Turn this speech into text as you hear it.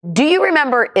Do you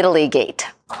remember Italy-gate?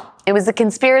 It was a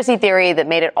conspiracy theory that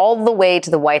made it all the way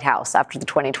to the White House after the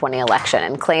 2020 election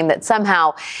and claimed that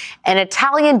somehow an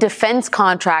Italian defense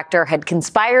contractor had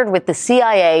conspired with the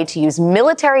CIA to use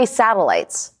military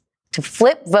satellites to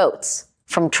flip votes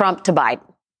from Trump to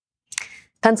Biden.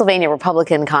 Pennsylvania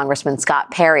Republican Congressman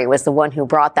Scott Perry was the one who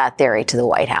brought that theory to the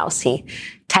White House. He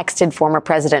texted former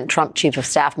President Trump Chief of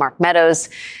Staff Mark Meadows,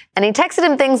 and he texted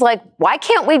him things like, "Why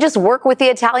can't we just work with the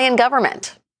Italian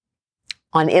government?"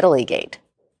 On Italy-gate.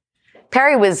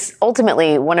 Perry was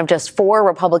ultimately one of just 4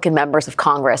 Republican members of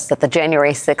Congress that the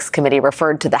January 6th committee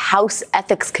referred to the House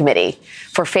Ethics Committee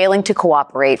for failing to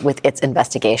cooperate with its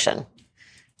investigation.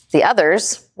 The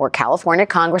others were California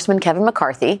Congressman Kevin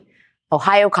McCarthy,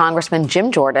 Ohio Congressman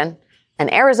Jim Jordan,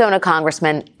 and Arizona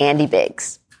Congressman Andy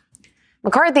Biggs.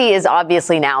 McCarthy is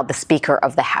obviously now the Speaker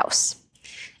of the House.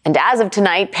 And as of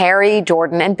tonight, Perry,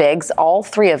 Jordan, and Biggs, all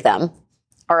 3 of them,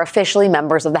 are officially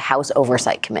members of the House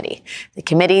Oversight Committee, the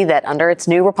committee that under its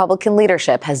new Republican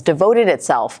leadership has devoted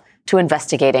itself to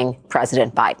investigating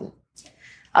President Biden.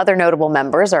 Other notable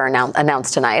members are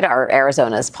announced tonight are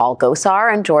Arizona's Paul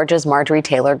Gosar and Georgia's Marjorie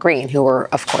Taylor Greene, who were,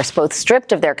 of course, both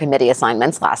stripped of their committee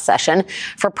assignments last session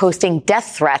for posting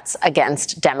death threats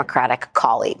against Democratic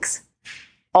colleagues.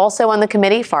 Also on the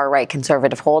committee, far-right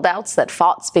conservative holdouts that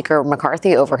fought Speaker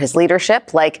McCarthy over his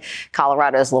leadership, like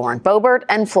Colorado's Lauren Boebert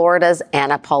and Florida's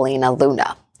Anna Paulina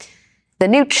Luna. The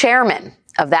new chairman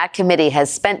of that committee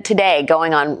has spent today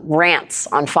going on rants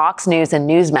on Fox News and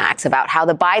Newsmax about how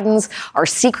the Bidens are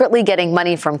secretly getting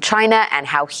money from China and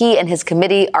how he and his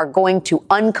committee are going to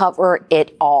uncover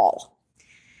it all.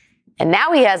 And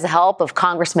now he has the help of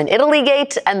Congressman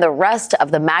Italy-gate and the rest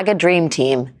of the MAGA Dream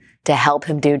Team to help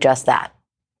him do just that.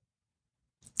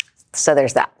 So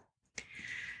there's that.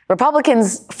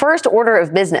 Republicans' first order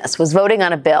of business was voting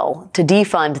on a bill to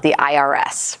defund the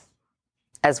IRS,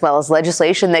 as well as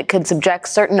legislation that could subject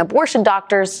certain abortion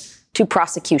doctors to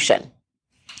prosecution.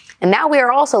 And now we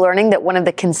are also learning that one of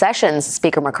the concessions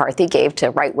Speaker McCarthy gave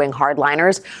to right-wing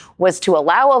hardliners was to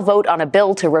allow a vote on a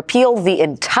bill to repeal the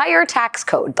entire tax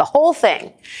code, the whole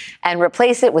thing, and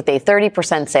replace it with a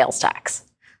 30% sales tax.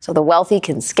 So the wealthy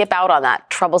can skip out on that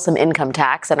troublesome income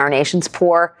tax, and our nation's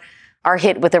poor are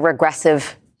hit with a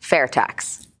regressive fair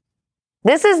tax.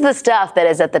 This is the stuff that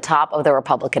is at the top of the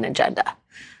Republican agenda.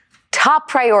 Top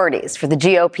priorities for the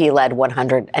GOP-led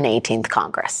 118th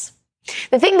Congress.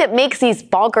 The thing that makes these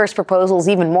bonkers proposals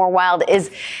even more wild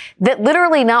is that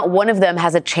literally not one of them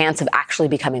has a chance of actually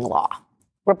becoming law.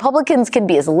 Republicans can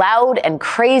be as loud and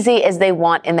crazy as they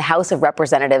want in the House of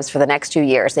Representatives for the next 2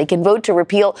 years. They can vote to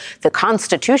repeal the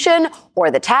Constitution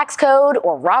or the tax code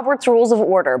or Robert's Rules of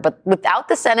Order, but without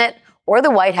the Senate or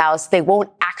the White House, they won't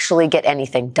actually get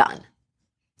anything done.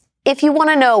 If you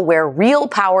want to know where real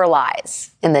power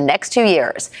lies in the next 2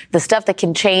 years, the stuff that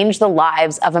can change the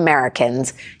lives of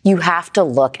Americans, you have to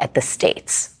look at the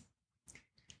states.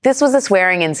 This was a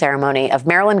swearing-in ceremony of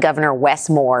Maryland Governor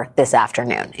Wes Moore this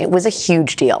afternoon. It was a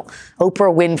huge deal.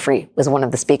 Oprah Winfrey was one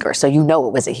of the speakers, so you know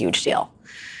it was a huge deal.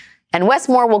 And Wes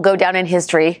Moore will go down in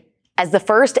history as the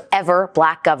first ever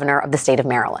black governor of the state of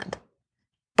Maryland.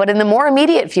 But in the more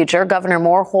immediate future, Governor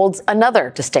Moore holds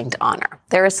another distinct honor.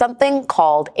 There is something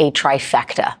called a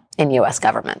trifecta in U.S.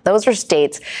 government. Those are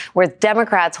states where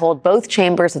Democrats hold both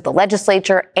chambers of the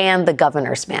legislature and the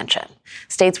governor's mansion.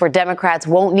 States where Democrats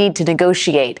won't need to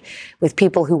negotiate with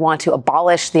people who want to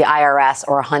abolish the IRS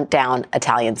or hunt down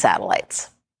Italian satellites.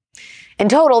 In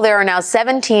total, there are now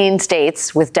 17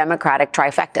 states with Democratic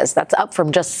trifectas. That's up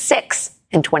from just 6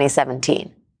 in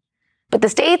 2017. But the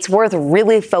states worth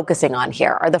really focusing on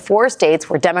here are the 4 states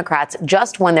where Democrats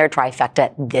just won their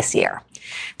trifecta this year.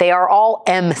 They are all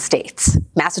M states: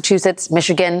 Massachusetts,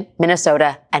 Michigan,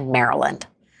 Minnesota, and Maryland.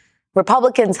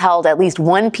 Republicans held at least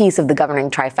one piece of the governing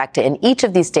trifecta in each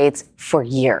of these states for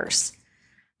years.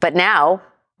 But now,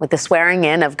 with the swearing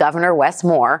in of Governor Wes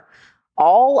Moore,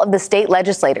 all of the state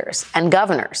legislators and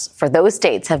governors for those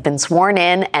states have been sworn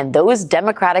in, and those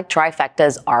Democratic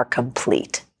trifectas are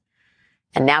complete.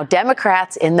 And now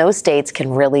Democrats in those states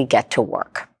can really get to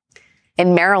work.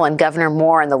 In Maryland, Governor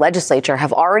Moore and the legislature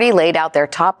have already laid out their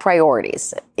top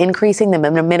priorities: increasing the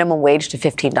minimum wage to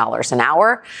 $15 an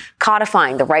hour,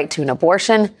 codifying the right to an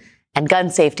abortion, and gun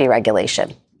safety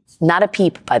regulation. Not a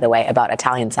peep, by the way, about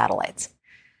Italian satellites.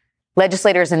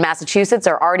 Legislators in Massachusetts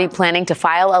are already planning to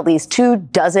file at least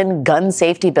 24 gun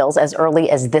safety bills as early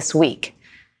as this week.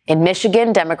 In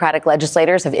Michigan, Democratic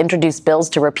legislators have introduced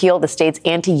bills to repeal the state's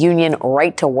anti-union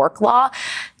right-to-work law,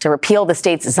 to repeal the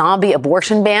state's zombie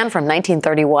abortion ban from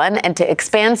 1931, and to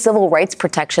expand civil rights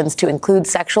protections to include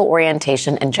sexual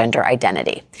orientation and gender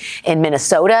identity. In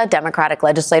Minnesota, Democratic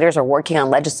legislators are working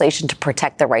on legislation to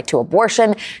protect the right to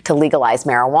abortion, to legalize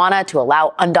marijuana, to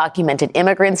allow undocumented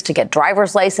immigrants to get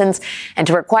driver's license, and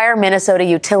to require Minnesota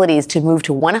utilities to move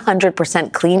to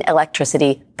 100% clean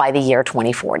electricity by the year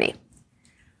 2040.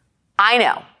 I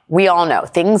know, we all know,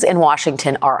 things in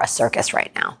Washington are a circus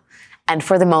right now. And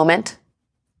for the moment,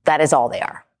 that is all they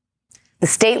are. The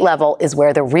state level is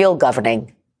where the real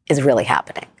governing is really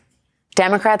happening.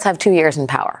 Democrats have 2 years in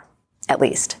power, at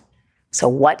least. So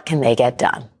what can they get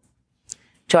done?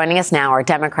 Joining us now are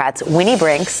Democrats Winnie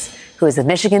Brinks, who is the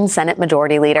Michigan Senate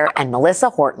Majority Leader, and Melissa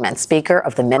Hortman, Speaker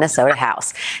of the Minnesota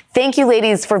House. Thank you,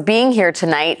 ladies, for being here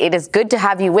tonight. It is good to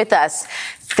have you with us.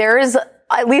 There's,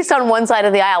 at least on one side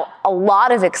of the aisle, a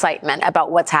lot of excitement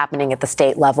about what's happening at the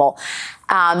state level.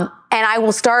 And I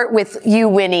will start with you,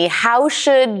 Winnie. How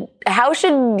should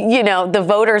the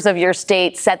voters of your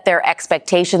state set their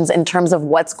expectations in terms of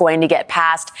what's going to get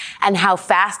passed and how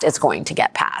fast it's going to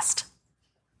get passed?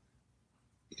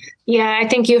 Yeah, I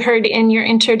think you heard in your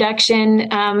introduction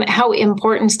how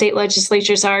important state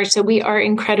legislatures are. So we are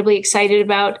incredibly excited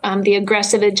about the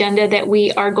aggressive agenda that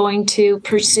we are going to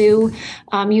pursue.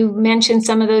 You mentioned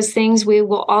some of those things. We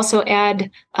will also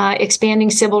add expanding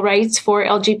civil rights for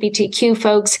LGBTQ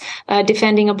folks,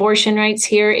 defending abortion rights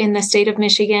here in the state of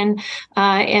Michigan.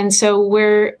 And so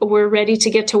we're ready to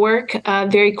get to work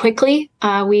very quickly.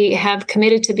 We have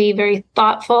committed to be very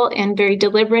thoughtful and very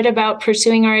deliberate about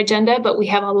pursuing our agenda, but we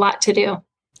have a lot to do.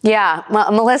 Yeah.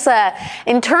 Well, Melissa,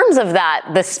 in terms of that,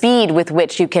 the speed with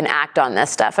which you can act on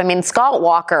this stuff. I mean, Scott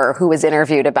Walker, who was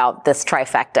interviewed about this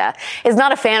trifecta, is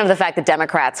not a fan of the fact that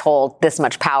Democrats hold this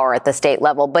much power at the state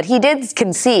level, but he did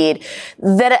concede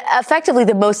that effectively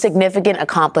the most significant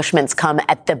accomplishments come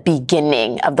at the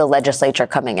beginning of the legislature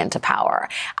coming into power.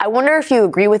 I wonder if you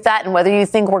agree with that and whether you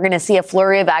think we're going to see a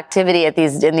flurry of activity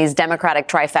in these Democratic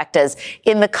trifectas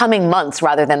in the coming months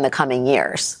rather than the coming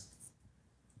years.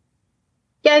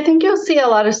 Yeah, I think you'll see a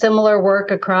lot of similar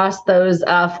work across those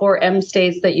 4 M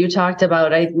states that you talked about.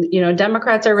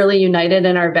 Democrats are really united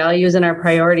in our values and our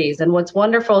priorities. And what's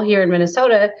wonderful here in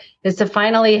Minnesota is to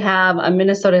finally have a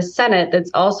Minnesota Senate that's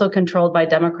also controlled by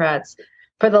Democrats.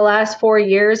 For the last 4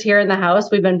 years here in the House,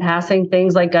 we've been passing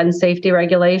things like gun safety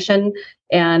regulation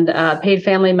and paid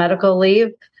family medical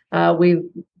leave. We've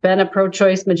been a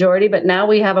pro-choice majority, but now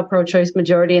we have a pro-choice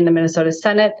majority in the Minnesota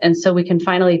Senate. And so we can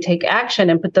finally take action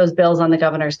and put those bills on the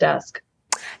governor's desk.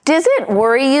 Does it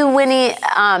worry you, Winnie,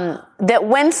 that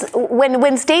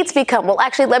when states become, well,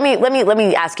 actually, let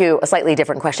me ask you a slightly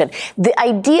different question. The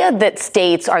idea that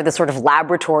states are the sort of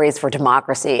laboratories for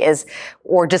democracy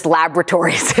or just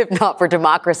laboratories, if not for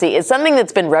democracy, is something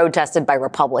that's been road tested by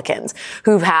Republicans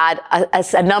who've had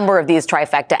a number of these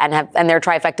trifecta and their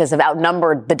trifectas have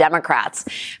outnumbered the Democrats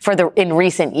in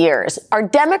recent years. Are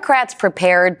Democrats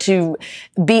prepared to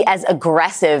be as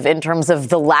aggressive in terms of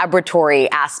the laboratory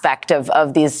aspect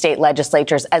of these state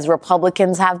legislatures as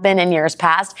Republicans have been in years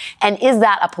past? And is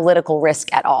that a political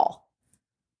risk at all?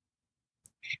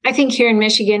 I think here in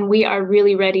Michigan, we are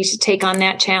really ready to take on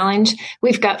that challenge.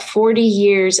 We've got 40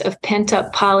 years of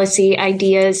pent-up policy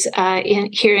ideas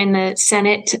here in the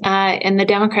Senate, and the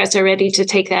Democrats are ready to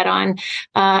take that on.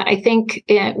 I think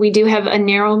we do have a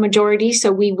narrow majority,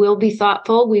 so we will be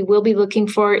thoughtful. We will be looking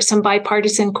for some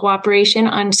bipartisan cooperation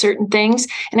on certain things,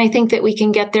 and I think that we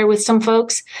can get there with some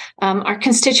folks. Our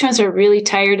constituents are really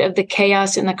tired of the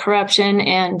chaos and the corruption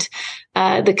and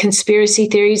the conspiracy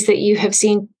theories that you have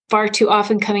seen far too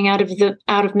often coming out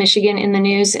of Michigan in the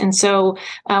news. And so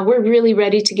we're really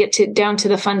ready to get down to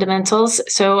the fundamentals.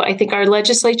 So I think our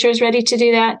legislature is ready to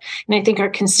do that. And I think our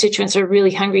constituents are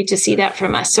really hungry to see that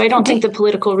from us. So I don't think the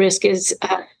political risk is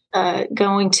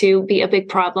going to be a big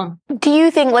problem. Do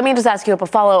you think, let me just ask you a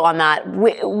follow on that.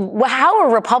 How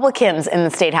are Republicans in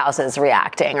the state houses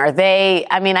reacting? Are they,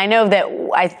 I mean, I know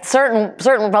that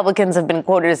certain Republicans have been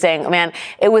quoted as saying, man,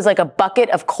 it was like a bucket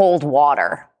of cold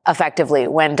water effectively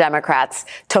when Democrats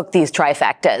took these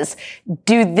trifectas.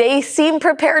 Do they seem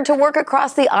prepared to work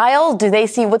across the aisle? Do they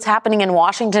see what's happening in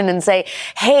Washington and say,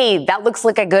 hey, that looks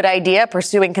like a good idea,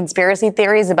 pursuing conspiracy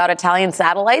theories about Italian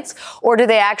satellites? Or do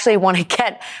they actually want to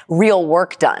get real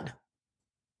work done?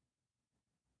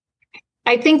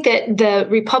 I think that the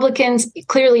Republicans,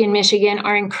 clearly in Michigan,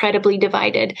 are incredibly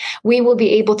divided. We will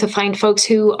be able to find folks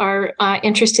who are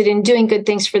interested in doing good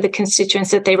things for the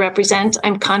constituents that they represent.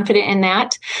 I'm confident in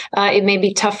that. It may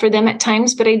be tough for them at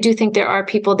times, but I do think there are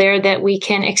people there that we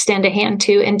can extend a hand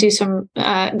to and do some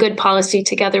good policy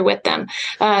together with them.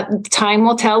 Time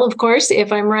will tell, of course,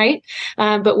 if I'm right,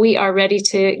 but we are ready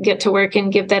to get to work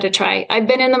and give that a try. I've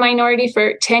been in the minority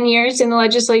for 10 years in the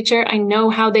legislature. I know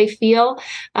how they feel,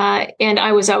 and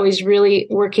I was always really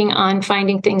working on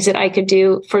finding things that I could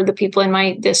do for the people in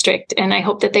my district, and I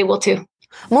hope that they will too.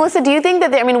 Melissa, do you think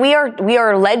that, we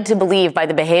are led to believe by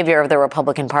the behavior of the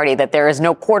Republican Party that there is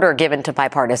no quarter given to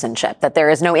bipartisanship, that there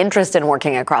is no interest in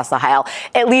working across the aisle,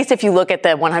 at least if you look at the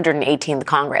 118th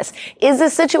Congress. Is the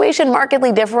situation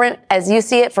markedly different as you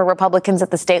see it for Republicans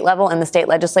at the state level in the state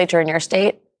legislature in your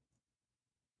state?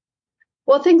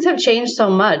 Well, things have changed so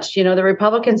much. The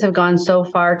Republicans have gone so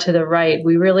far to the right.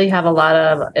 We really have a lot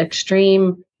of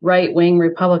extreme right-wing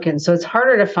Republicans. So it's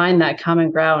harder to find that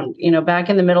common ground. Back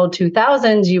in the middle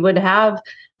 2000s, you would have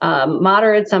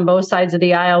moderates on both sides of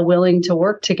the aisle willing to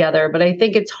work together. But I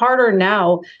think it's harder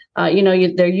now.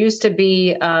 There used to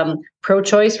be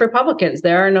pro-choice Republicans.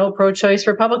 There are no pro-choice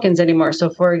Republicans anymore.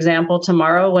 So, for example,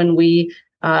 tomorrow when we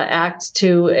act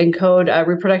to encode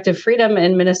reproductive freedom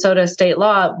in Minnesota state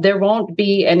law, there won't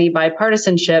be any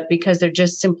bipartisanship because there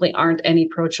just simply aren't any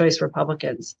pro-choice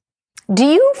Republicans. Do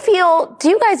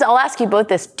you guys, I'll ask you both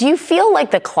this, do you feel like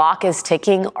the clock is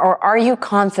ticking, or are you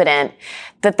confident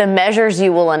that the measures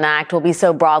you will enact will be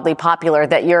so broadly popular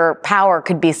that your power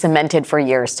could be cemented for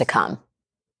years to come?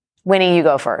 Winnie, you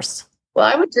go first. Well,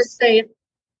 I would just say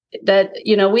that,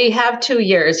 we have 2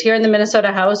 years here in the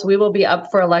Minnesota House. We will be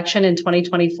up for election in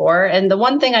 2024. And the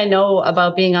one thing I know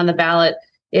about being on the ballot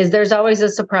is there's always a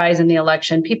surprise in the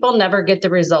election. People never get the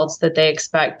results that they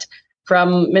expect.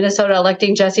 From Minnesota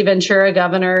electing Jesse Ventura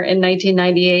governor in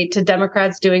 1998 to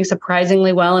Democrats doing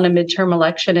surprisingly well in a midterm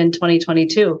election in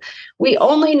 2022. We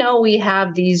only know we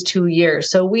have these 2 years,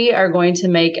 so we are going to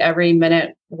make every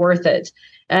minute worth it.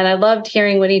 And I loved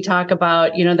hearing Winnie talk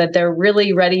about, that they're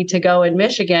really ready to go in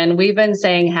Michigan. We've been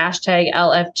saying hashtag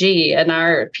LFG, and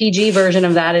our PG version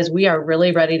of that is we are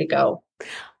really ready to go.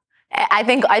 I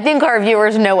think our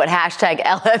viewers know what hashtag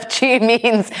LFG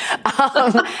means,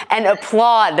 and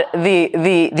applaud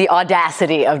the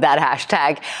audacity of that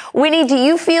hashtag. Winnie, do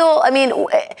you feel,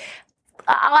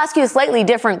 I'll ask you a slightly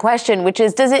different question, which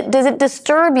is, does it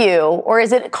disturb you, or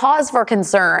is it cause for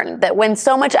concern that when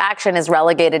so much action is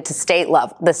relegated to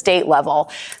the state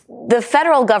level, the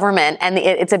federal government and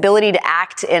its ability to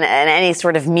act in any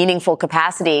sort of meaningful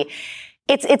capacity,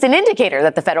 it's an indicator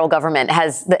that the federal government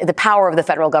has the power of the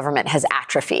federal government has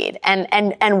atrophied.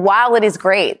 And while it is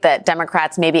great that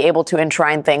Democrats may be able to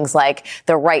enshrine things like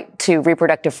the right to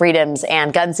reproductive freedoms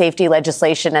and gun safety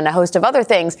legislation and a host of other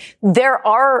things, there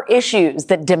are issues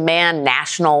that demand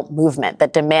national movement,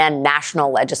 that demand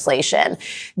national legislation.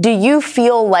 Do you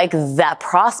feel like the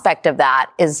prospect of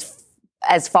that is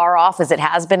as far off as it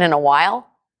has been in a while?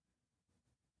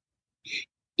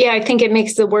 Yeah, I think it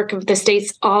makes the work of the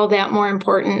states all that more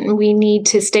important. We need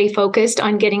to stay focused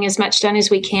on getting as much done as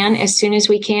we can, as soon as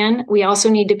we can. We also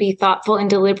need to be thoughtful and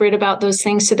deliberate about those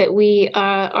things so that we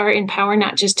are in power,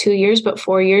 not just 2 years, but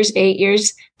 4 years, 8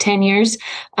 years, 10 years.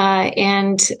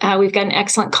 And we've got an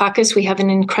excellent caucus. We have an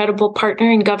incredible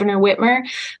partner in Governor Whitmer.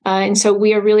 And so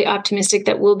we are really optimistic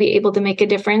that we'll be able to make a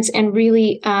difference and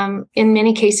really, in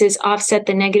many cases, offset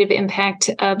the negative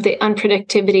impact of the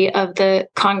unpredictability of the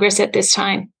Congress at this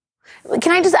time.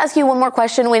 Can I just ask you one more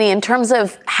question, Winnie, in terms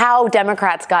of how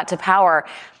Democrats got to power?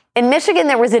 In Michigan,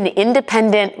 there was an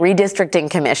independent redistricting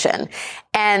commission,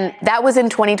 and that was in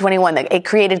 2021. It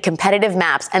created competitive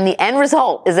maps, and the end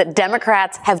result is that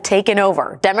Democrats have taken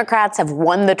over. Democrats have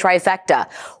won the trifecta.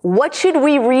 What should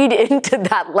we read into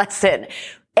that lesson?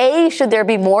 A, should there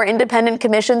be more independent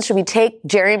commissions? Should we take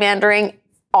gerrymandering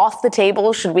off the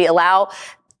table? Should we allow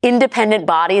independent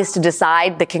bodies to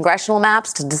decide the congressional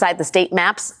maps, to decide the state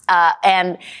maps?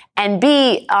 And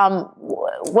B,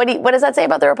 what does that say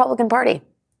about the Republican Party?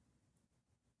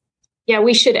 Yeah,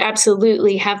 we should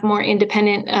absolutely have more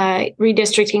independent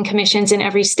redistricting commissions in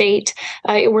every state.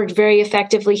 It worked very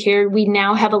effectively here. We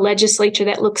now have a legislature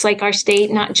that looks like our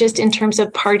state, not just in terms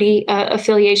of party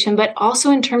affiliation, but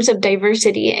also in terms of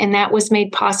diversity. And that was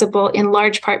made possible in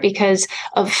large part because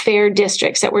of fair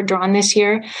districts that were drawn this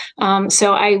year.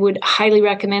 So I would highly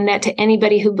recommend that to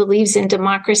anybody who believes in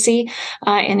democracy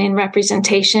and in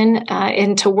representation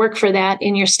and to work for that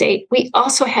in your state. We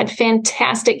also had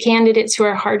fantastic candidates who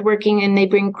are hardworking and they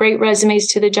bring great resumes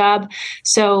to the job.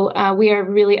 So we are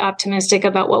really optimistic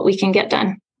about what we can get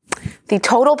done. The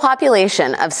total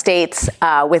population of states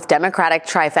with Democratic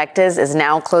trifectas is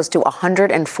now close to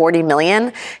 140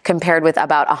 million, compared with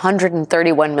about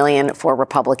 131 million for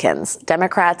Republicans.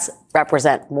 Democrats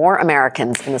represent more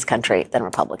Americans in this country than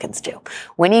Republicans do.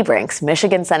 Winnie Brinks,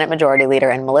 Michigan Senate Majority Leader,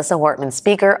 and Melissa Hortman,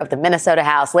 Speaker of the Minnesota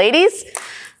House. Ladies,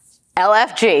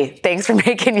 LFG, thanks for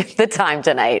making the time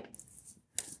tonight.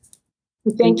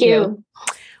 Thank you.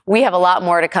 We have a lot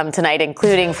more to come tonight,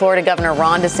 including Florida Governor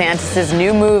Ron DeSantis'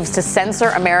 new moves to censor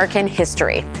American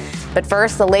history. But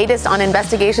first, the latest on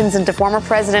investigations into former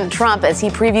President Trump as he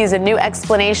previews a new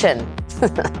explanation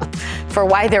for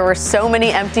why there were so many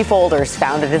empty folders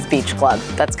found at his beach club.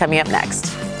 That's coming up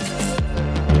next.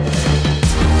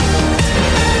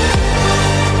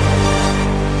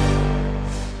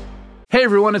 Hey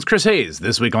everyone, it's Chris Hayes.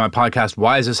 This week on my podcast,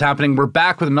 Why Is This Happening? We're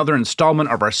back with another installment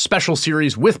of our special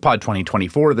series with Pod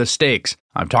 2024, The Stakes.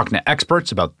 I'm talking to experts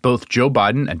about both Joe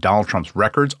Biden and Donald Trump's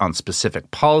records on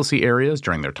specific policy areas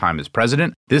during their time as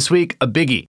president. This week, a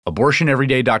biggie.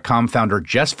 AbortionEveryday.com founder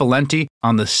Jess Valenti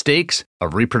on the stakes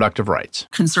of reproductive rights.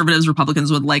 Conservatives,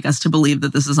 Republicans would like us to believe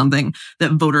that this is something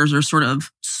that voters are sort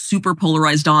of super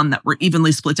polarized on, that we're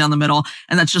evenly split down the middle.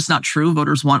 And that's just not true.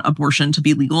 Voters want abortion to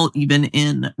be legal, even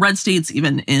in red states,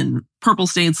 even in purple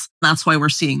states. That's why we're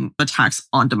seeing attacks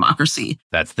on democracy.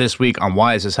 That's this week on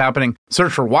Why Is This Happening?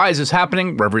 Search for Why Is This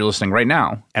Happening wherever you're listening right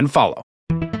now and follow.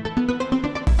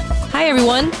 Hi,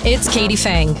 everyone. It's Katie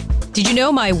Fang. Did you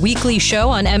know my weekly show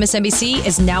on MSNBC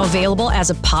is now available as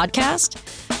a podcast?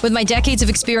 With my decades of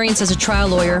experience as a trial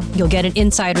lawyer, you'll get an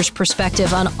insider's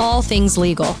perspective on all things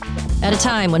legal. At a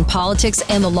time when politics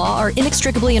and the law are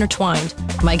inextricably intertwined,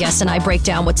 my guests and I break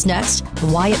down what's next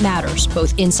and why it matters,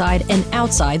 both inside and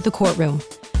outside the courtroom.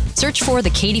 Search for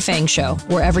The Katie Fang Show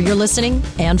wherever you're listening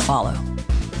and follow.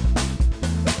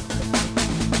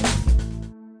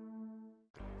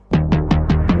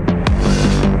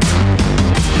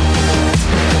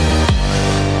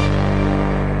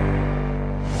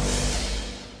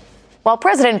 While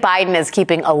President Biden is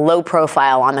keeping a low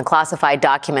profile on the classified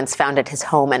documents found at his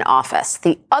home and office,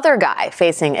 the other guy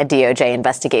facing a DOJ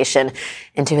investigation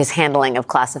into his handling of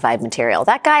classified material,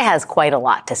 that guy has quite a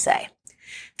lot to say.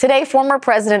 Today, former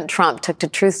President Trump took to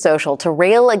Truth Social to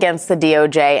rail against the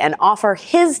DOJ and offer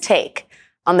his take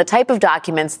on the type of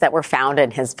documents that were found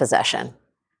in his possession.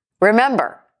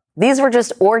 Remember, these were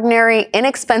just ordinary,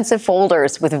 inexpensive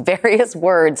folders with various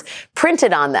words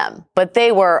printed on them, but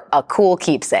they were a cool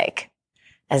keepsake.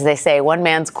 As they say, one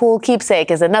man's cool keepsake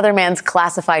is another man's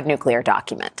classified nuclear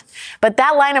document. But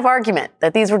that line of argument,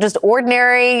 that these were just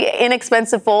ordinary,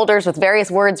 inexpensive folders with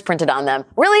various words printed on them,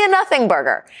 really a nothing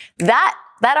burger. That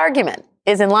argument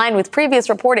is in line with previous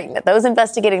reporting that those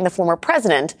investigating the former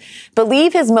president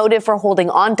believe his motive for holding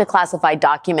on to classified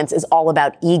documents is all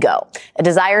about ego, a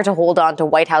desire to hold on to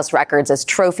White House records as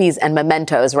trophies and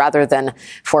mementos rather than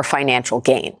for financial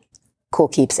gain. Cool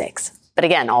keepsakes. But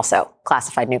again, also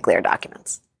classified nuclear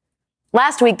documents.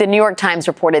 Last week, the New York Times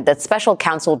reported that special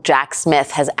counsel Jack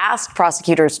Smith has asked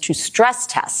prosecutors to stress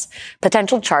test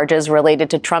potential charges related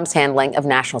to Trump's handling of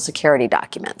national security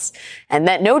documents, and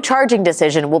that no charging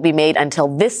decision will be made until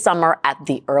this summer at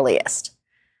the earliest.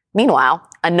 Meanwhile,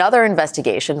 another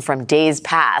investigation from days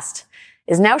past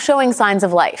is now showing signs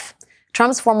of life.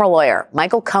 Trump's former lawyer,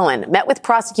 Michael Cohen, met with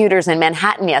prosecutors in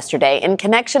Manhattan yesterday in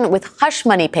connection with hush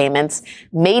money payments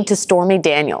made to Stormy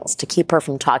Daniels to keep her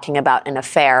from talking about an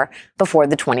affair before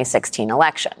the 2016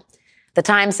 election. The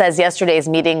Times says yesterday's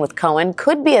meeting with Cohen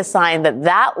could be a sign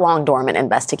that long dormant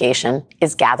investigation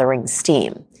is gathering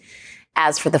steam.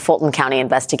 As for the Fulton County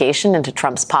investigation into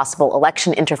Trump's possible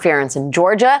election interference in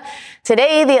Georgia,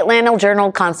 today the Atlanta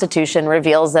Journal-Constitution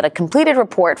reveals that a completed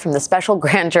report from the special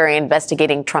grand jury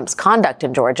investigating Trump's conduct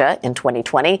in Georgia in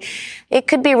 2020, it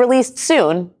could be released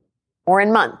soon or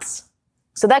in months.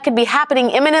 So that could be happening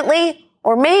imminently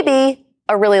or maybe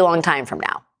a really long time from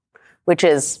now, which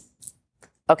is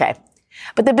okay.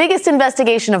 But the biggest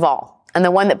investigation of all, and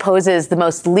the one that poses the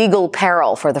most legal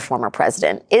peril for the former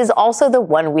president, is also the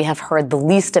one we have heard the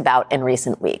least about in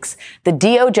recent weeks, the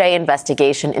DOJ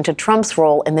investigation into Trump's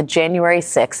role in the January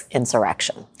 6th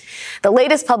insurrection. The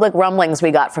latest public rumblings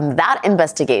we got from that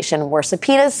investigation were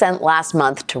subpoenas sent last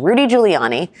month to Rudy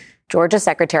Giuliani, Georgia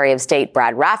Secretary of State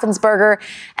Brad Raffensperger,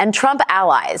 and Trump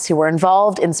allies who were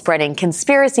involved in spreading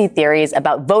conspiracy theories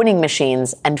about voting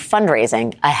machines and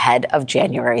fundraising ahead of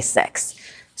January 6th.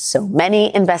 So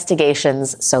many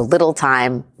investigations, so little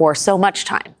time, or so much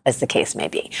time, as the case may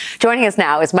be. Joining us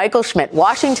now is Michael Schmidt,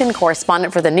 Washington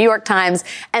correspondent for the New York Times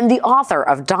and the author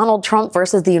of Donald Trump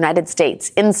versus the United States,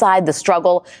 Inside the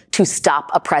Struggle to Stop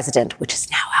a President, which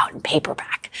is now out in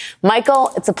paperback.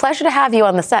 Michael, it's a pleasure to have you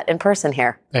on the set in person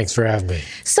here. Thanks for having me.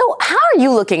 So how are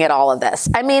you looking at all of this?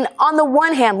 I mean, on the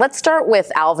one hand, let's start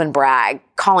with Alvin Bragg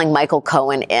calling Michael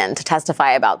Cohen in to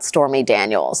testify about Stormy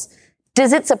Daniels.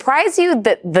 Does it surprise you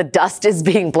that the dust is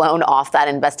being blown off that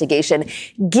investigation,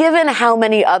 given how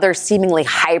many other seemingly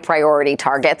high priority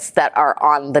targets that are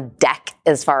on the deck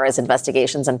as far as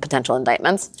investigations and potential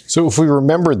indictments? So if we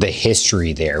remember the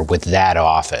history there with that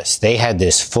office, they had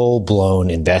this full blown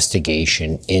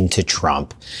investigation into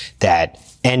Trump that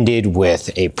ended with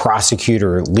a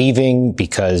prosecutor leaving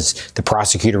because the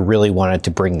prosecutor really wanted to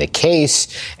bring the case,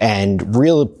 and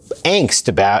real angst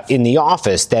about in the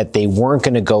office that they weren't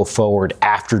going to go forward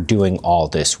after doing all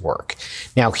this work.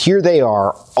 Now, here they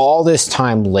are all this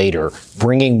time later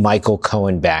bringing Michael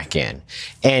Cohen back in.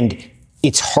 And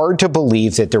it's hard to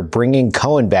believe that they're bringing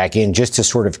Cohen back in just to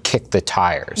sort of kick the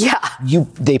tires. Yeah.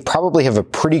 They probably have a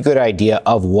pretty good idea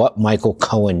of what Michael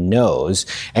Cohen knows,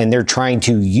 and they're trying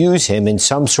to use him in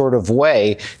some sort of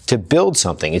way to build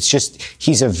something. It's just,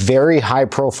 he's a very high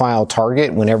profile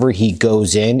target. Whenever he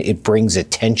goes in, it brings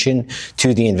attention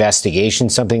to the investigation,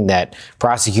 something that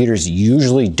prosecutors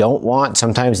usually don't want.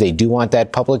 Sometimes they do want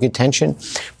that public attention,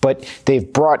 but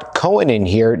they've brought Cohen in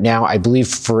here now, I believe,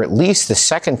 for at least the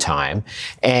second time.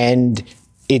 And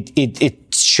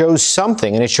it shows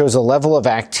something, and it shows a level of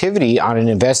activity on an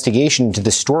investigation into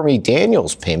the Stormy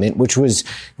Daniels payment, which was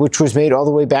made all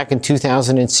the way back in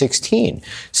 2016.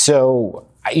 So,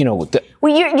 you know,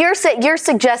 well, you're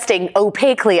suggesting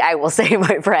opaquely, I will say,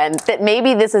 my friend, that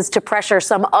maybe this is to pressure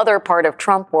some other part of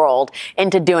Trump world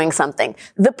into doing something.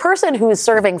 The person who is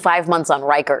serving 5 months on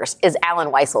Rikers is Alan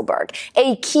Weisselberg,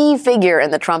 a key figure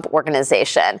in the Trump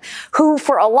organization, who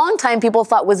for a long time people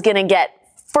thought was going to get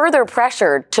further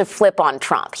pressured to flip on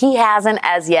Trump. He hasn't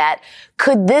as yet.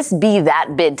 Could this be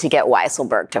that bid to get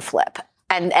Weisselberg to flip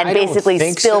and basically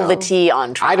spill the tea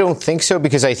on Trump? I don't think so,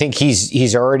 because I think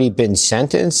he's already been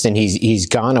sentenced and he's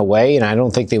gone away, and I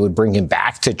don't think they would bring him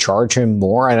back to charge him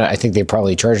more. I think they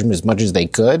probably charge him as much as they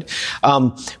could.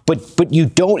 But you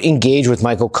don't engage with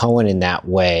Michael Cohen in that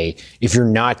way if you're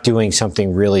not doing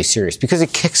something really serious, because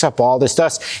it kicks up all this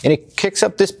dust, and it kicks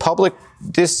up this public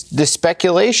this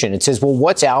speculation. It says, well,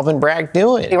 what's Alvin Bragg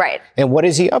doing? Right. And what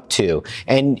is he up to?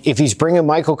 And if he's bringing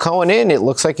Michael Cohen in, it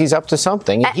looks like he's up to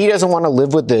something. And he doesn't want to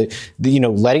live with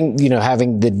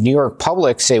having the New York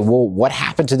public say, well, what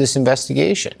happened to this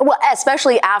investigation? Well,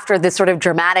 especially after this sort of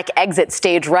dramatic exit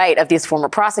stage right of these former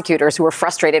prosecutors who were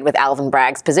frustrated with Alvin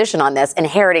Bragg's position on this,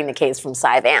 inheriting the case from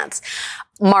Cy Vance.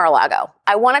 Mar-a-Lago.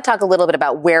 I want to talk a little bit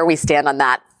about where we stand on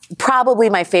that. Probably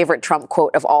my favorite Trump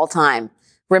quote of all time.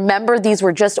 Remember, these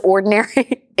were just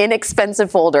ordinary,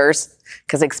 inexpensive folders,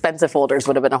 because expensive folders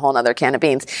would have been a whole other can of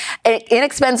beans.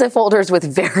 Inexpensive folders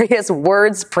with various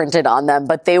words printed on them,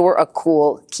 but they were a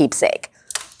cool keepsake.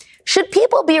 Should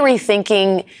people be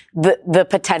rethinking the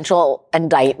potential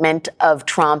indictment of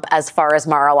Trump as far as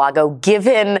Mar-a-Lago,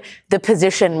 given the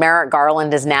position Merrick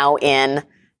Garland is now in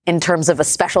terms of a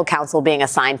special counsel being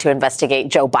assigned to investigate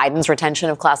Joe Biden's retention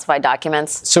of classified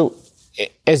documents? So,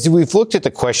 as we've looked at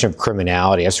the question of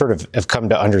criminality, I sort of have come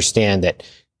to understand that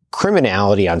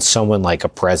criminality on someone like a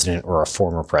president or a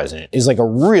former president is like a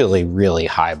really, really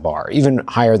high bar, even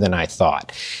higher than I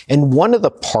thought. And one of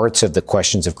the parts of the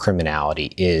questions of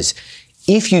criminality is,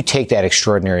 if you take that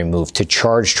extraordinary move to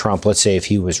charge Trump, let's say if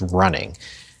he was running,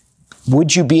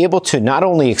 would you be able to not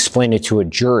only explain it to a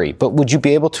jury, but would you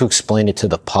be able to explain it to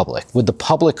the public? Would the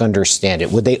public understand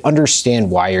it? Would they understand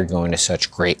why you're going to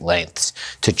such great lengths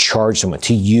to charge someone,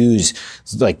 to use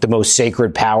like the most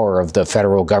sacred power of the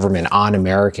federal government on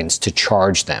Americans to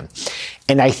charge them?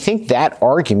 And I think that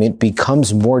argument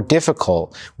becomes more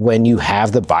difficult when you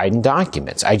have the Biden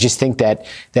documents. I just think that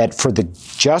for the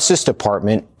Justice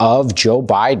Department of Joe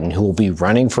Biden, who will be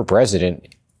running for president,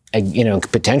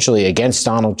 potentially against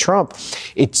Donald Trump,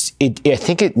 I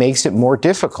think it makes it more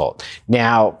difficult.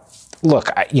 Now, look,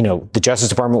 the Justice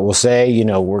Department will say,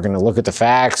 we're going to look at the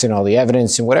facts and all the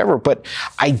evidence and whatever. But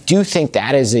I do think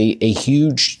that is a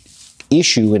huge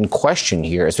issue in question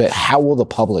here, is that how will the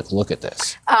public look at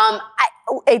this?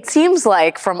 It seems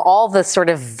like from all the sort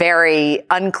of very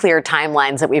unclear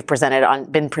timelines that we've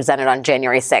been presented on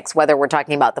January 6th, whether we're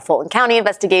talking about the Fulton County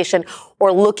investigation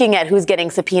or looking at who's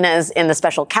getting subpoenas in the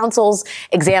special counsel's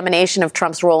examination of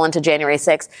Trump's role into January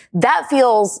 6th, that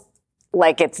feels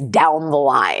like it's down the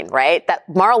line, right? That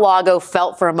Mar-a-Lago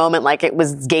felt for a moment like it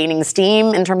was gaining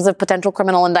steam in terms of potential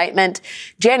criminal indictment.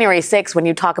 January 6th, when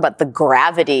you talk about the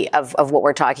gravity of what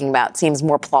we're talking about, seems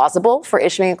more plausible for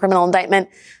issuing a criminal indictment.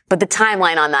 But the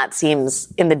timeline on that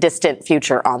seems in the distant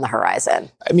future on the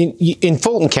horizon. I mean, in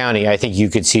Fulton County, I think you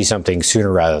could see something sooner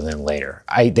rather than later.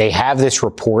 They have this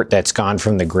report that's gone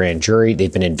from the grand jury.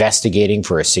 They've been investigating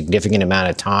for a significant amount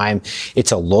of time.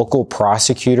 It's a local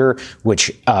prosecutor,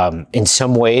 which in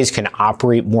some ways can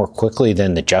operate more quickly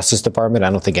than the Justice Department. I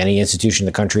don't think any institution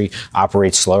in the country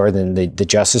operates slower than the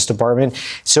Justice Department.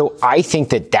 So I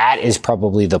think that is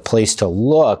probably the place to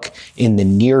look in the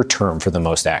near term for the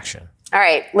most action. All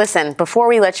right, listen, before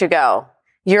we let you go,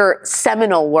 your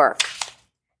seminal work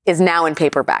is now in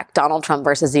paperback, Donald Trump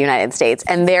versus the United States.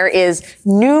 And there is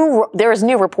new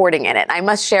reporting in it. I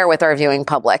must share with our viewing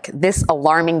public this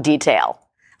alarming detail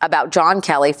about John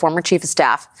Kelly, former chief of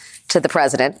staff to the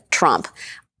president, Trump,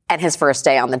 and his first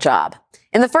day on the job.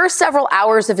 In the first several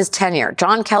hours of his tenure,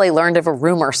 John Kelly learned of a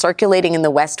rumor circulating in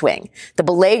the West Wing. The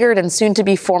beleaguered and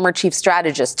soon-to-be former chief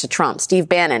strategist to Trump, Steve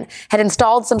Bannon, had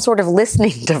installed some sort of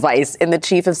listening device in the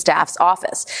chief of staff's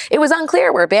office. It was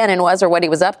unclear where Bannon was or what he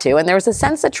was up to, and there was a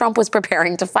sense that Trump was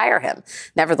preparing to fire him.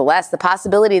 Nevertheless, the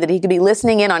possibility that he could be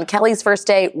listening in on Kelly's first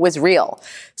day was real.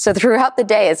 So throughout the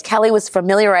day, as Kelly was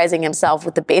familiarizing himself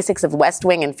with the basics of West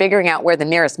Wing and figuring out where the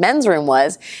nearest men's room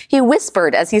was, he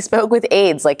whispered as he spoke with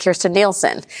aides like Kirsten Nielsen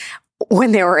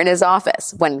when they were in his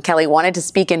office. When Kelly wanted to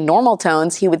speak in normal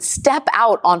tones, he would step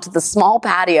out onto the small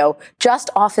patio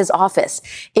just off his office.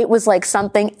 It was like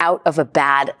something out of a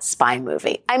bad spy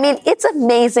movie. I mean, it's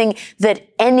amazing that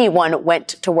anyone went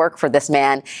to work for this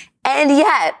man. And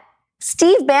yet,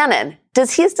 Steve Bannon,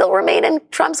 does he still remain in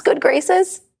Trump's good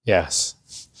graces? Yes.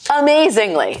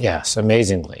 Amazingly. Yes,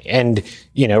 amazingly. And,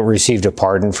 received a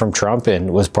pardon from Trump and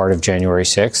was part of January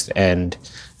 6th. And,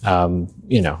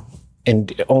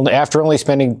 and after only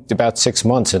spending about 6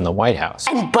 months in the White House.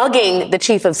 And bugging the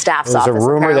chief of staff's office. There was a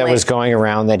rumor apparently that was going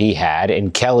around that he had,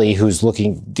 and Kelly, who's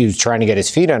trying to get his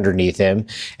feet underneath him,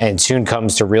 and soon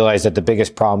comes to realize that the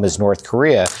biggest problem is North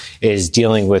Korea, is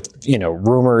dealing with,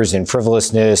 rumors and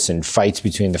frivolousness and fights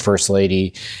between the First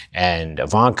Lady and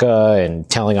Ivanka, and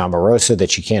telling Omarosa that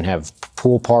she can't have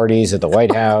pool parties at the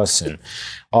White House, and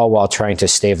all while trying to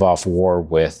stave off war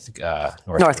with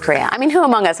North Korea. I mean, who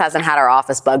among us hasn't had our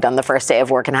office bugged on the first day of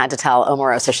work and had to tell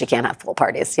Omarosa she can't have pool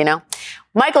parties,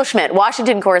 Michael Schmidt,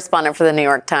 Washington correspondent for the New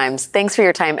York Times. Thanks for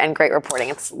your time and great reporting.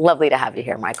 It's lovely to have you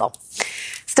here, Michael.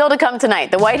 Still to come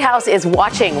tonight, the White House is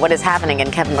watching what is happening in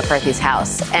Kevin McCarthy's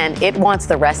house, and it wants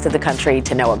the rest of the country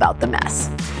to know about the mess.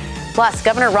 Plus,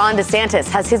 Governor Ron DeSantis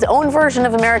has his own version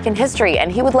of American history, and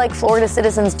he would like Florida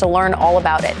citizens to learn all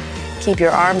about it. Keep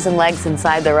your arms and legs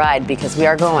inside the ride because we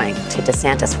are going to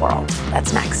DeSantis world.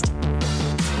 That's next.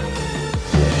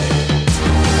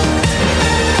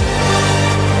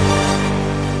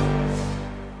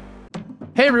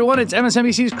 Hey everyone, it's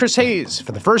MSNBC's Chris Hayes.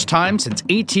 For the first time since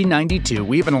 1892,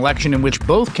 we have an election in which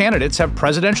both candidates have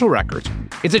presidential records.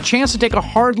 It's a chance to take a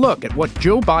hard look at what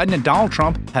Joe Biden and Donald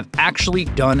Trump have actually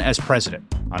done as president.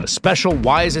 On a special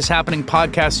Why Is This Happening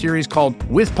podcast series called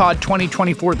With Pod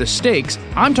 2024 The Stakes,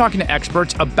 I'm talking to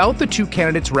experts about the two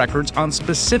candidates' records on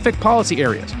specific policy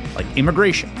areas like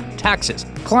immigration, taxes,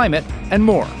 climate, and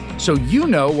more. So you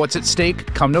know what's at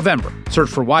stake come November. Search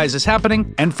for Why Is This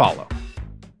Happening and follow.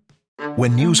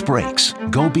 When news breaks,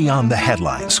 go beyond the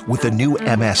headlines with the new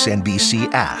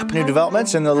MSNBC app. New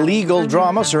developments in the legal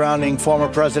drama surrounding former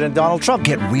President Donald Trump.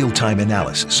 Get real-time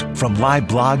analysis from live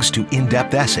blogs to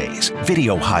in-depth essays,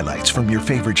 video highlights from your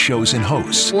favorite shows and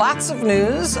hosts. Lots of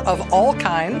news of all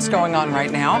kinds going on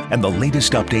right now. And the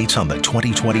latest updates on the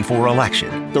 2024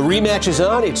 election. The rematch is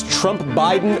on. It's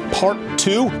Trump-Biden Part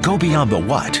 2. Go beyond the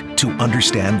what to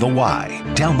understand the why.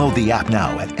 Download the app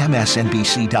now at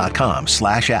msnbc.com/app.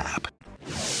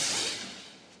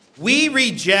 We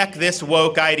reject this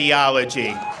woke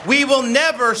ideology. We will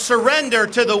never surrender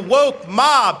to the woke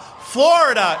mob.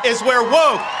 Florida is where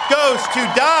woke goes to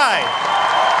die.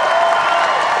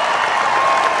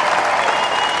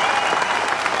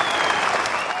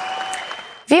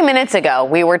 A few minutes ago,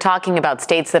 we were talking about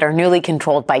states that are newly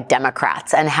controlled by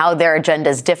Democrats and how their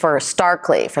agendas differ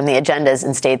starkly from the agendas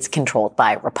in states controlled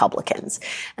by Republicans.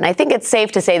 And I think it's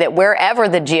safe to say that wherever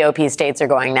the GOP states are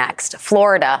going next,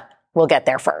 Florida will get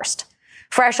there first.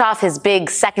 Fresh off his big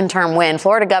second-term win,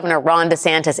 Florida Governor Ron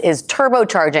DeSantis is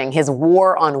turbocharging his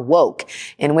war on woke,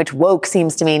 in which woke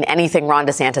seems to mean anything Ron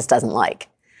DeSantis doesn't like.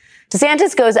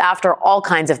 DeSantis goes after all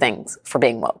kinds of things for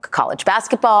being woke. College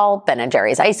basketball, Ben &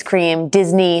 Jerry's ice cream,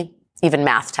 Disney, even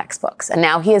math textbooks. And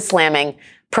now he is slamming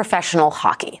professional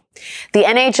hockey. The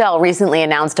NHL recently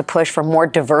announced a push for more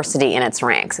diversity in its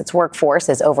ranks. Its workforce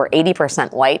is over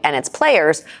 80% white, and its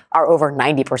players are over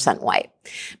 90% white.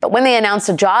 But when they announced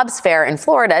a jobs fair in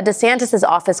Florida, DeSantis'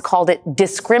 office called it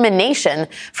discrimination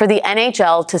for the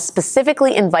NHL to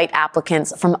specifically invite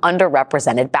applicants from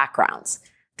underrepresented backgrounds.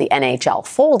 The NHL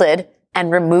folded and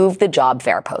removed the job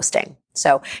fair posting.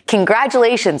 So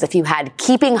congratulations if you had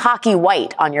keeping hockey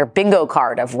white on your bingo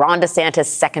card of Ron DeSantis'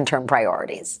 second-term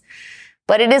priorities.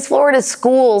 But it is Florida's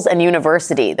schools and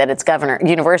universities that its governor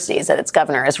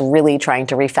is really trying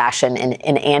to refashion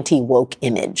an anti-woke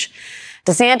image.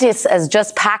 DeSantis has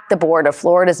just packed the board of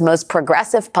Florida's most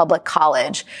progressive public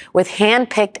college with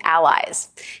hand-picked allies.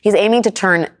 He's aiming to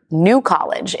turn New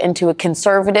College into a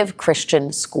conservative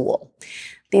Christian school.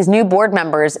 These new board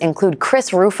members include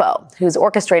Chris Rufo, who's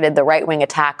orchestrated the right-wing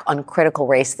attack on critical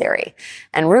race theory.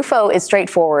 And Rufo is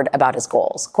straightforward about his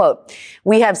goals. Quote,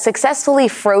 "We have successfully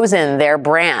frozen their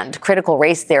brand, critical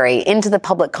race theory, into the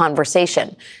public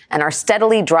conversation and are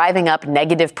steadily driving up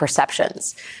negative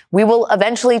perceptions. We will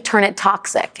eventually turn it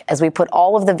toxic as we put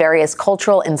all of the various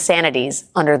cultural insanities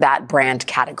under that brand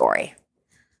category."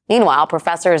 Meanwhile,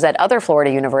 professors at other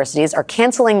Florida universities are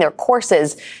canceling their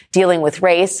courses dealing with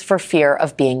race for fear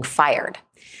of being fired.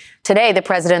 Today, the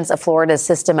presidents of Florida's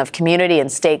system of community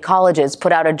and state colleges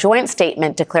put out a joint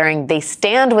statement declaring they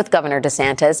stand with Governor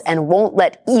DeSantis and won't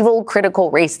let evil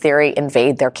critical race theory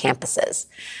invade their campuses.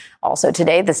 Also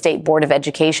today, the State Board of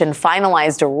Education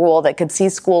finalized a rule that could see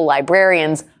school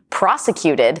librarians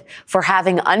prosecuted for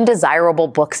having undesirable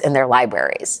books in their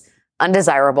libraries.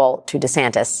 Undesirable to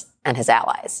DeSantis and his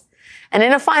allies. And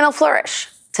in a final flourish,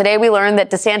 today we learned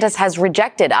that DeSantis has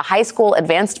rejected a high school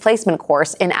advanced placement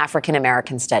course in African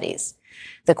American studies.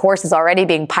 The course is already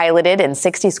being piloted in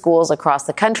 60 schools across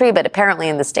the country, but apparently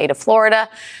in the state of Florida,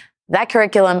 that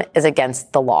curriculum is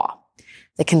against the law.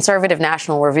 The conservative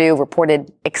National Review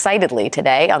reported excitedly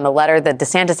today on the letter the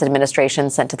DeSantis administration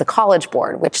sent to the College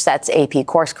Board, which sets AP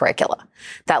course curricula.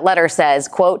 That letter says,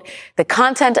 quote, "The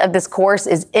content of this course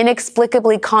is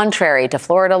inexplicably contrary to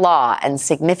Florida law and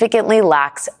significantly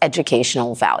lacks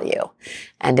educational value."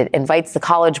 And it invites the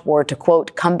College Board to,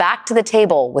 quote, "come back to the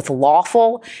table with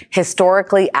lawful,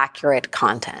 historically accurate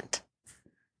content."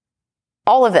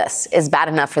 All of this is bad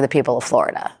enough for the people of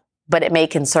Florida, but it may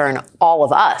concern all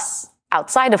of us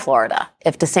outside of Florida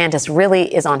if DeSantis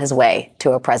really is on his way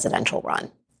to a presidential run.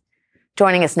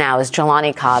 Joining us now is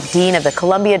Jelani Cobb, Dean of the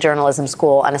Columbia Journalism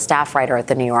School and a staff writer at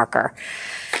The New Yorker.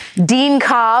 Dean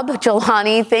Cobb,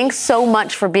 Jelani, thanks so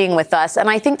much for being with us. And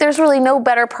I think there's really no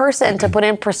better person to put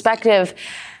in perspective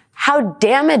how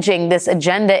damaging this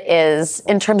agenda is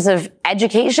in terms of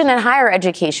education and higher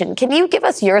education. Can you give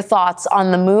us your thoughts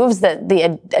on the moves that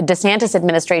the DeSantis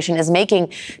administration is making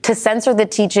to censor the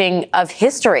teaching of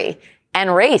history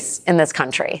and race in this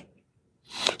country?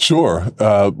 Sure.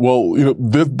 Well,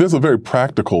 there's a very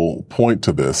practical point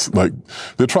to this. Like,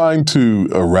 they're trying to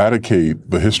eradicate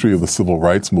the history of the civil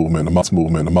rights movement,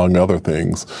 among other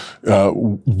things.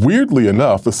 Weirdly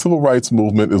enough, the civil rights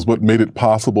movement is what made it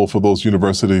possible for those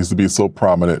universities to be so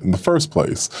prominent in the first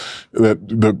place. That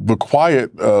the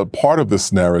quiet part of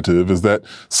this narrative is that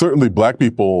certainly black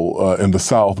people in the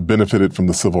South benefited from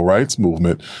the civil rights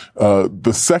movement.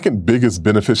 The second biggest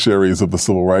beneficiaries of the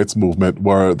civil rights movement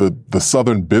were the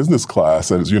Southern business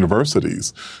class at its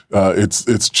universities.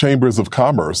 It's chambers of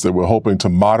commerce that were hoping to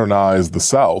modernize the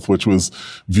South, which was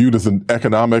viewed as an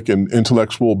economic and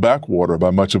intellectual backwater by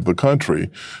much of the country.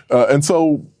 And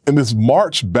so in this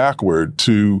march backward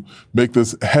to make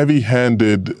this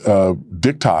heavy-handed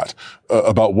diktat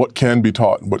about what can be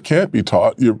taught and what can't be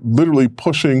taught, you're literally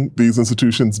pushing these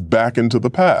institutions back into the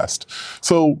past.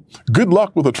 So good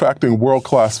luck with attracting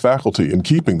world-class faculty and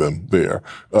keeping them there.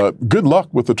 Good luck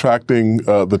with attracting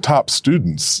the top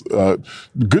students.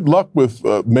 Good luck with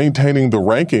maintaining the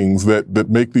rankings that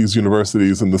make these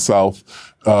universities in the South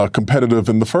competitive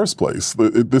in the first place.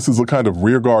 This is a kind of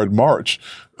rearguard march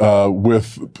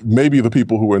with maybe the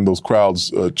people who were in those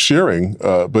crowds cheering,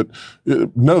 but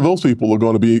none of those people are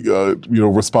going to be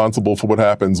responsible for what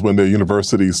happens when their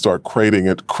universities start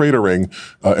cratering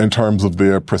in terms of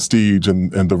their prestige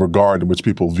and the regard in which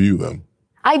people view them.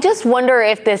 I just wonder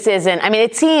if this isn't,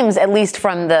 it seems, at least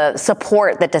from the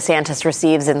support that DeSantis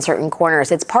receives in certain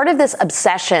corners, it's part of this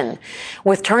obsession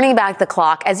with turning back the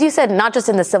clock, as you said, not just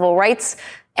in the civil rights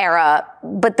era,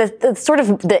 but the sort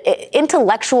of the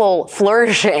intellectual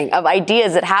flourishing of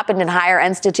ideas that happened in higher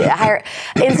institutes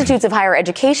of higher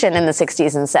education in the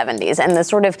 60s and 70s, and the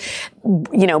sort of,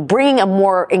 bringing a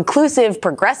more inclusive,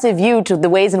 progressive view to the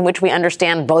ways in which we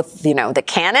understand both, the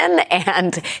canon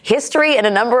and history and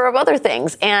a number of other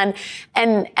things. And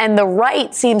the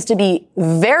right seems to be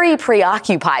very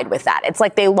preoccupied with that. It's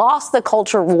like they lost the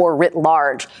culture war writ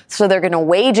large, so they're going to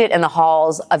wage it in the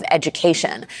halls of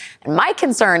education. And my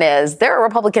concern is there are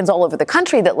Republicans all over the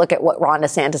country that look at what Ron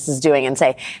DeSantis is doing and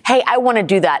say, hey, I want to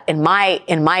do that in my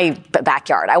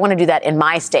backyard. I want to do that in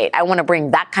my state. I want to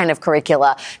bring that kind of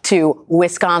curricula to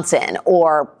Wisconsin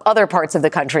or other parts of the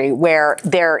country where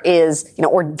there is,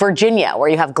 or Virginia, where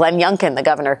you have Glenn Youngkin, the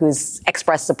governor, who's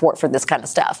expressed support for this kind of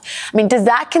stuff. I mean, does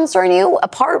that concern you?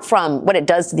 Apart from what it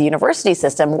does to the university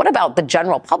system, what about the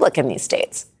general public in these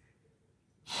states?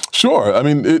 Sure. I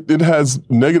mean, it has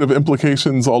negative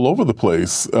implications all over the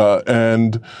place.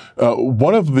 And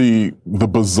one of the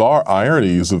bizarre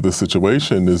ironies of this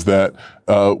situation is that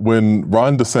when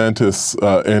Ron DeSantis,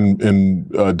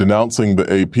 in denouncing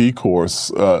the AP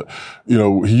course,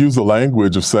 he used the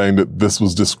language of saying that this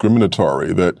was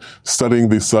discriminatory, that studying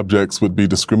these subjects would be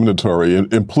discriminatory,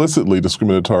 implicitly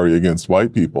discriminatory against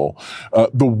white people.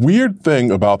 The weird thing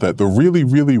about that, the really,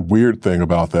 really weird thing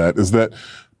about that is that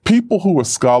people who are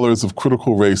scholars of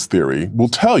critical race theory will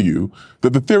tell you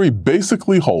that the theory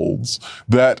basically holds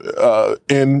that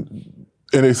in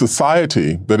a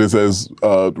society that is as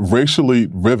racially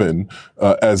riven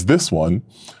as this one,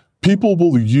 people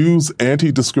will use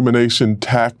anti-discrimination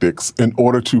tactics in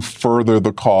order to further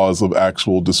the cause of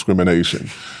actual discrimination.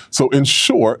 So in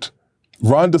short,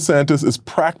 Ron DeSantis is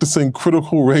practicing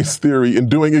critical race theory and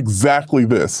doing exactly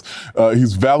this.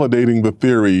 He's validating the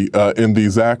theory in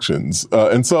these actions.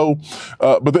 But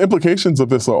the implications of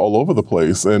this are all over the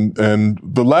place. And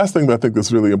the last thing that I think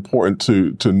that's really important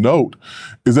to note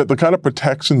is that the kind of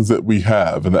protections that we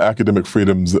have and the academic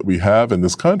freedoms that we have in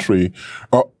this country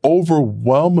are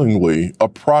overwhelmingly a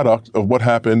product of what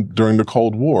happened during the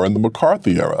Cold War and the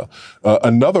McCarthy era.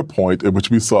 Another point at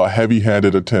which we saw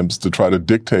heavy-handed attempts to try to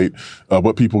dictate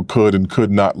what people could and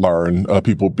could not learn,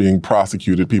 people being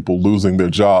prosecuted, people losing their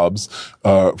jobs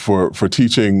for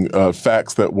teaching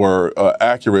facts that were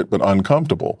accurate but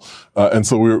uncomfortable. And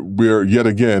so we're yet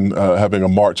again having a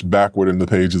march backward in the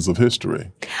pages of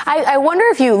history. I wonder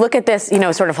if you look at this,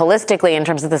 sort of holistically in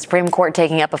terms of the Supreme Court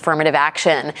taking up affirmative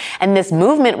action and this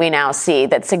movement we now see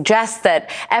that suggests that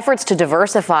efforts to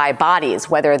diversify bodies,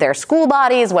 whether they're school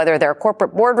bodies, whether they're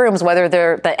corporate boardrooms, whether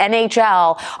they're the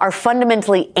NHL, are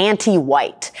fundamentally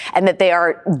anti-white and that they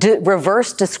are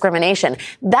reverse discrimination.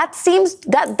 That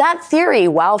theory,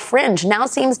 while fringe, now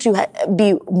seems to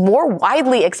be more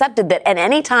widely accepted that at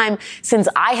any time since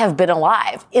I have been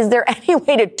alive. Is there any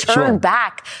way to turn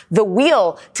back the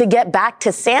wheel to get back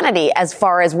to sanity as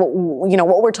far as what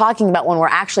we're talking about when we're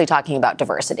actually talking about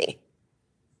diversity?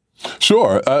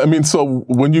 Sure. I mean, so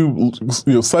when you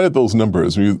cited those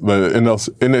numbers, the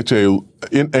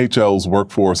NHL's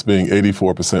workforce being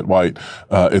 84% white,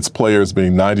 its players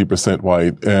being 90%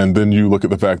 white, and then you look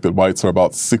at the fact that whites are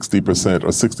about 60% or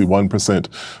 61%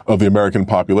 of the American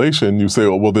population, you say,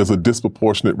 well, there's a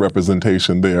disproportionate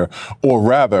representation there, or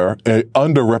rather, a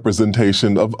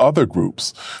underrepresentation of other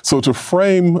groups. So to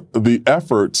frame the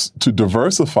efforts to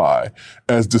diversify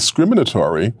as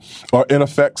discriminatory are in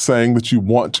effect saying that you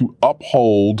want to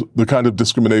uphold the kind of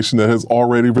discrimination that has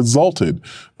already resulted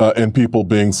in people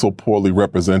being so poorly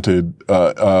represented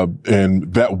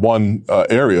in that one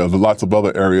area. There are lots of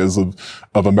other areas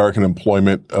of American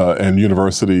employment and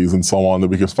universities and so on that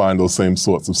we could find those same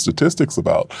sorts of statistics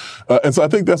about. And so I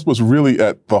think that's what's really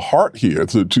at the heart here,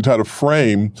 to try to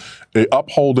frame a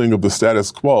upholding of the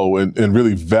status quo and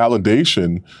really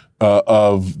validation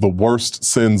of the worst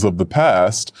sins of the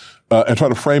past and try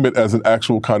to frame it as an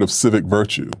actual kind of civic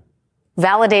virtue.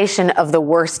 Validation of the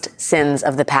worst sins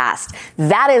of the past.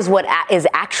 That is what is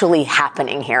actually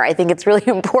happening here. I think it's really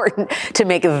important to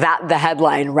make that the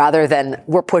headline rather than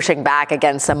we're pushing back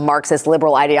against some Marxist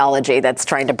liberal ideology that's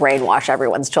trying to brainwash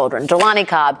everyone's children. Jelani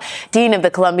Cobb, Dean of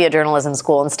the Columbia Journalism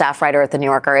School and staff writer at The New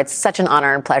Yorker. It's such an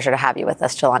honor and pleasure to have you with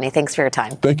us, Jelani. Thanks for your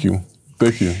time. Thank you.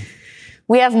 Thank you.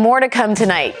 We have more to come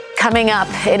tonight. Coming up,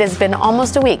 it has been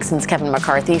almost a week since Kevin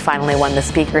McCarthy finally won the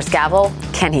Speaker's gavel.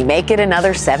 Can he make it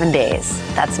another 7 days?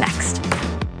 That's next.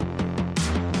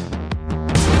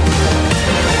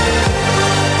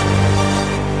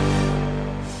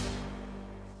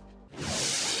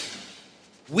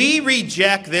 We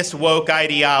reject this woke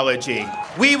ideology.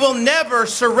 We will never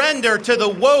surrender to the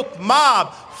woke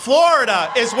mob. Florida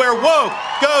is where woke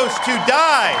goes to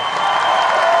die.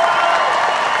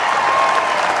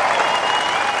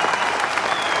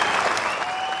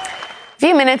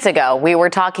 few minutes ago, we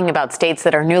were talking about states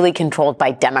that are newly controlled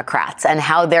by Democrats and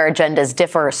how their agendas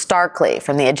differ starkly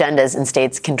from the agendas in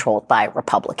states controlled by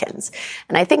Republicans.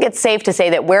 And I think it's safe to say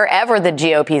that wherever the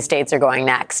GOP states are going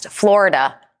next,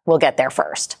 Florida will get there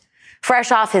first.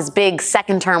 Fresh off his big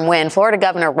second-term win, Florida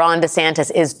Governor Ron DeSantis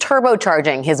is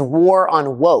turbocharging his war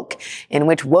on woke, in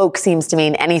which woke seems to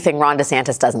mean anything Ron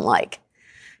DeSantis doesn't like.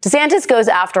 DeSantis goes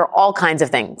after all kinds of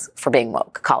things for being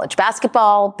woke. College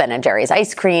basketball, Ben & Jerry's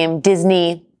ice cream,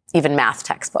 Disney, even math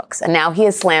textbooks. And now he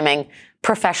is slamming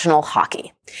professional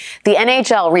hockey. The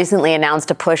NHL recently announced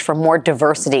a push for more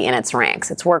diversity in its ranks.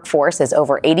 Its workforce is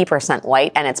over 80%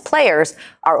 white, and its players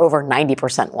are over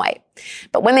 90% white.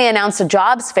 But when they announced a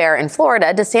jobs fair in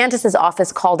Florida, DeSantis'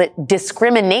 office called it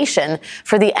discrimination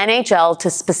for the NHL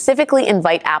to specifically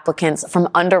invite applicants from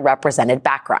underrepresented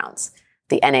backgrounds.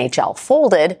 The NHL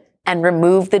folded and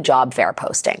removed the job fair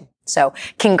posting. So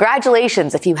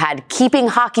congratulations if you had keeping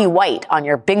hockey white on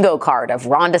your bingo card of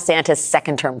Ron DeSantis'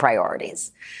 second-term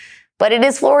priorities. But it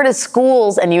is Florida's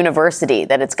schools and universities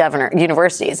that its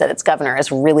governor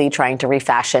is really trying to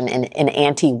refashion an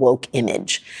anti-woke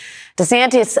image.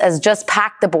 DeSantis has just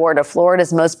packed the board of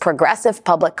Florida's most progressive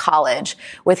public college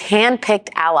with hand-picked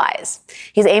allies.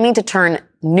 He's aiming to turn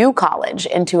New College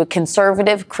into a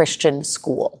conservative Christian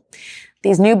school.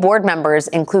 These new board members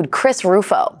include Chris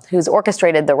Rufo, who's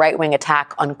orchestrated the right-wing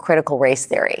attack on critical race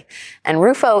theory. And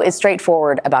Rufo is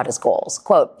straightforward about his goals.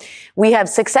 Quote, "We have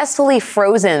successfully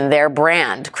frozen their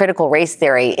brand, critical race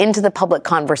theory, into the public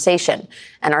conversation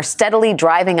and are steadily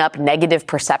driving up negative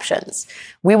perceptions.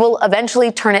 We will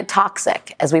eventually turn it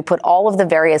toxic as we put all of the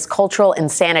various cultural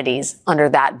insanities under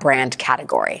that brand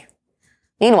category."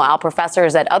 Meanwhile,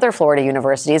 professors at other Florida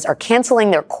universities are canceling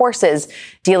their courses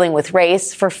dealing with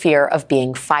race for fear of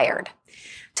being fired.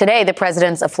 Today, the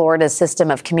presidents of Florida's system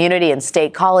of community and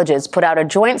state colleges put out a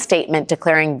joint statement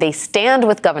declaring they stand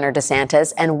with Governor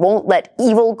DeSantis and won't let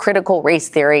evil critical race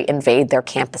theory invade their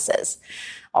campuses.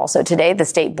 Also today, the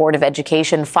State Board of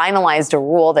Education finalized a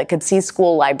rule that could see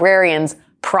school librarians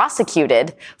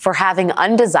prosecuted for having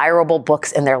undesirable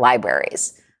books in their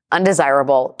libraries.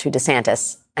 Undesirable to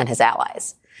DeSantis and his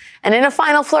allies. And in a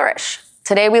final flourish,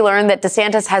 today we learned that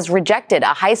DeSantis has rejected a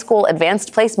high school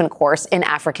advanced placement course in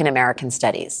African American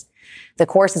studies. The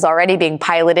course is already being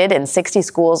piloted in 60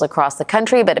 schools across the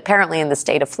country, but apparently in the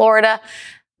state of Florida,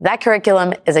 that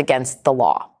curriculum is against the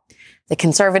law. The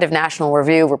conservative National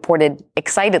Review reported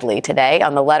excitedly today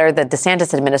on the letter the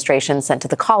DeSantis administration sent to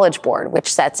the College Board,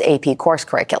 which sets AP course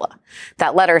curricula.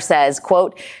 That letter says,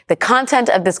 quote, "The content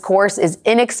of this course is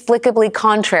inexplicably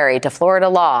contrary to Florida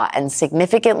law and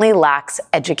significantly lacks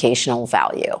educational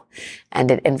value."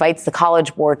 And it invites the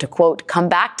College Board to, quote, "come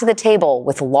back to the table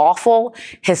with lawful,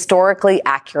 historically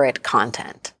accurate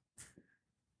content."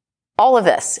 All of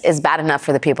this is bad enough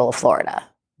for the people of Florida,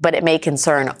 but it may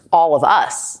concern all of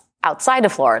us outside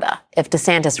of Florida if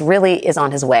DeSantis really is on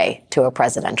his way to a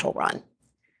presidential run.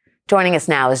 Joining us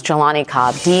now is Jelani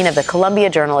Cobb, Dean of the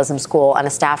Columbia Journalism School and a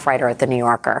staff writer at The New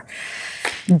Yorker.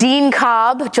 Dean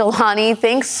Cobb, Jelani,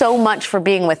 thanks so much for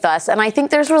being with us. And I think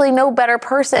there's really no better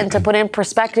person to put in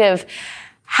perspective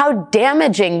how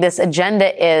damaging this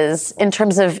agenda is in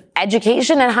terms of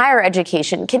education and higher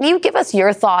education. Can you give us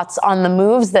your thoughts on the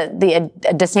moves that the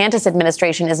DeSantis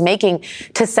administration is making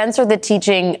to censor the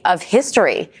teaching of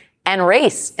history and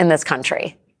race in this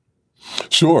country?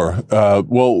 Sure.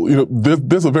 Well,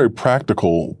 there's a very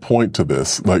practical point to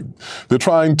this. Like, they're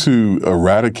trying to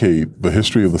eradicate the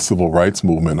history of the civil rights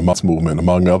movement,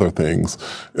 among other things.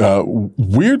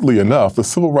 Weirdly enough, the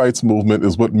civil rights movement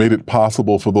is what made it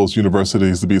possible for those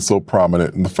universities to be so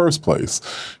prominent in the first place.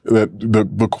 That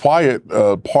the quiet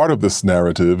part of this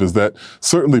narrative is that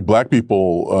certainly black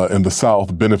people in the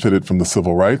South benefited from the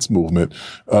civil rights movement.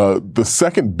 The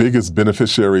second biggest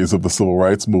beneficiaries of the civil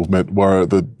rights movement were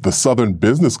the Southern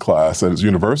business class at its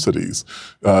universities.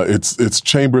 It's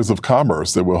chambers of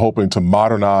commerce that were hoping to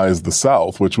modernize the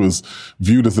South, which was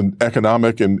viewed as an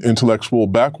economic and intellectual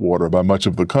backwater by much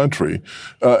of the country.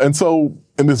 And so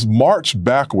in this march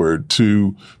backward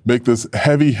to make this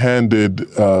heavy-handed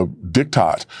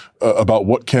diktat about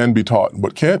what can be taught and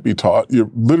what can't be taught, you're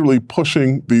literally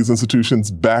pushing these institutions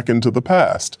back into the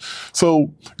past.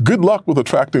 So good luck with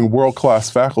attracting world-class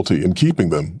faculty and keeping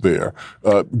them there.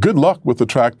 Good luck with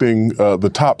attracting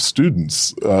the top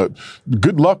students.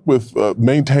 Good luck with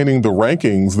maintaining the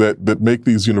rankings that make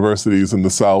these universities in the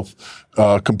South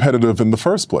competitive in the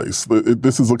first place.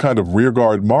 This is a kind of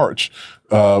rearguard march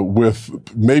with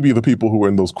maybe the people who were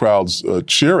in those crowds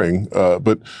cheering,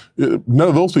 but none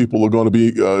of those people are going to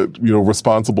be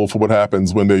responsible for what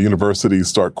happens when their universities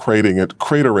start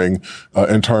cratering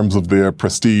in terms of their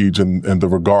prestige and the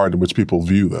regard in which people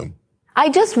view them. I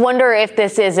just wonder if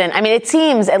this isn't, it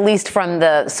seems, at least from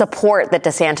the support that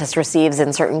DeSantis receives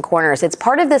in certain corners, it's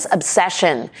part of this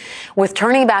obsession with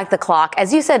turning back the clock,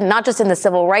 as you said, not just in the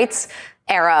civil rights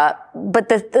era, but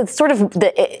the sort of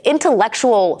the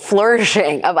intellectual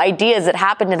flourishing of ideas that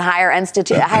happened in higher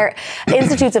institutes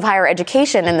of higher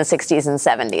education in the 60s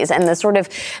and 70s, and the sort of,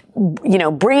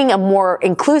 bringing a more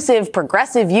inclusive,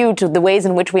 progressive view to the ways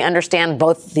in which we understand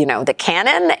both, the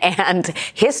canon and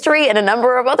history and a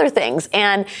number of other things.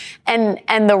 And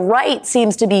the right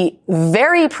seems to be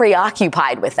very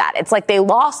preoccupied with that. It's like they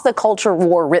lost the culture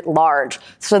war writ large,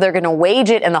 so they're going to wage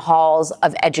it in the halls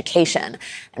of education.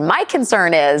 And my concern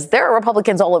is there are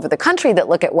Republicans all over the country that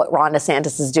look at what Ron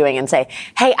DeSantis is doing and say,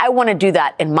 hey, I want to do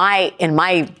that in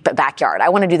my backyard. I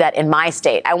want to do that in my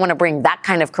state. I want to bring that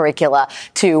kind of curricula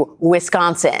to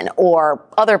Wisconsin or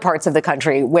other parts of the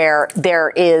country where there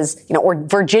is, or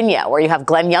Virginia, where you have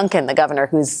Glenn Youngkin, the governor,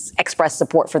 who's expressed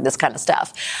support for this kind of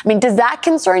stuff. Does that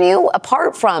concern you?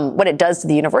 Apart from what it does to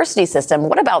the university system,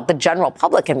 what about the general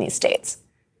public in these states?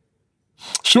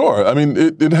 Sure.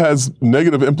 It has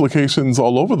negative implications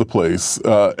all over the place.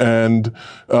 And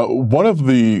one of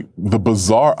the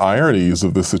bizarre ironies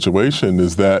of this situation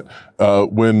is that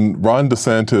when Ron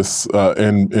DeSantis,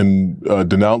 in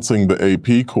denouncing the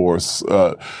AP course,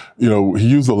 he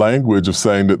used the language of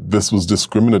saying that this was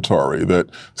discriminatory, that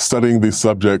studying these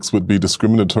subjects would be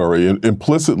discriminatory and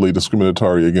implicitly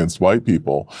discriminatory against white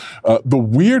people. The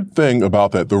weird thing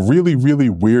about that, the really, really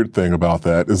weird thing about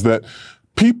that is that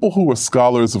people who are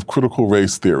scholars of critical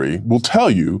race theory will tell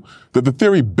you that the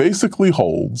theory basically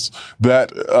holds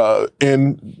that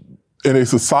in a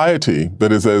society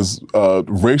that is as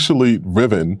racially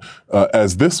riven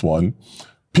as this one,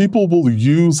 people will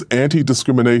use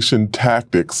anti-discrimination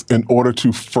tactics in order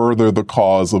to further the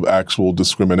cause of actual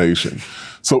discrimination.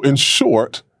 So in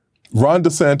short, Ron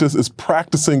DeSantis is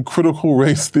practicing critical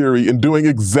race theory and doing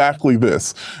exactly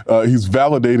this. He's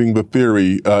validating the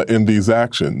theory in these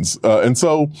actions. But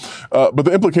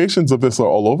the implications of this are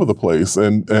all over the place.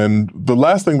 And the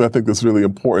last thing that I think that's really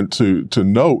important to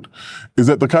note is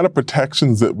that the kind of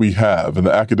protections that we have and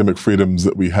the academic freedoms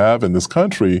that we have in this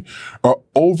country are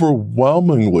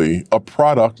overwhelmingly a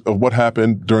product of what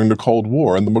happened during the Cold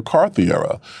War and the McCarthy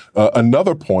era.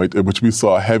 Another point at which we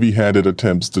saw heavy-handed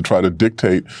attempts to try to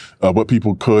dictate what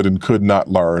people could and could not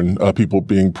learn, people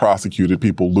being prosecuted,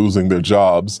 people losing their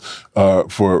jobs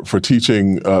for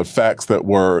teaching facts that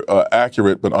were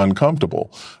accurate but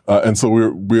uncomfortable. And so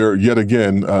we're yet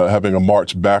again having a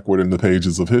march backward in the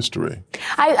pages of history.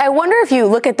 I wonder if you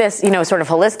look at this, sort of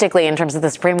holistically in terms of the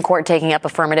Supreme Court taking up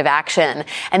affirmative action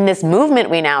and this movement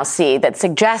we now see that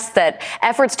suggests that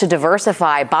efforts to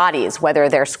diversify bodies, whether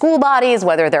they're school bodies,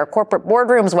 whether they're corporate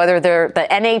boardrooms, whether they're the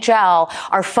NHL,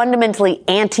 are fundamentally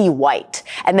anti-white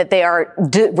and that they are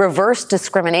reverse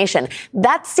discrimination.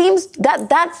 That seems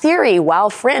that theory,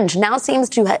 while fringe, now seems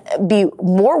to be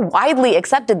more widely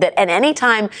accepted that at any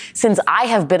time since I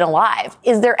have been alive.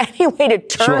 Is there any way to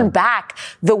turn back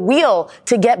the wheel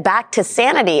to get back to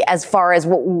sanity as far as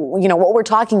what we're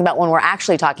talking about when we're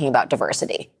actually talking about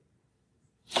diversity?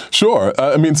 Sure.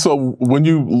 So when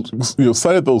you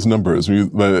cited those numbers, the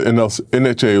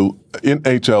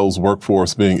NHL's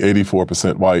workforce being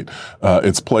 84% white,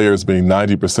 its players being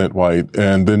 90% white,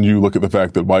 and then you look at the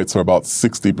fact that whites are about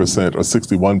 60% or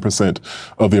 61%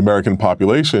 of the American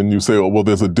population, you say, well,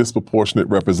 there's a disproportionate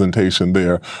representation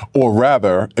there, or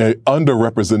rather, a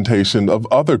underrepresentation of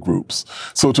other groups.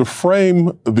 So to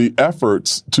frame the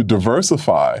efforts to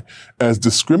diversify as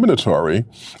discriminatory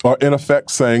are in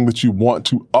effect saying that you want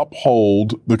to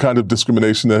uphold the kind of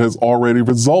discrimination that has already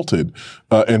resulted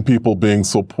in people being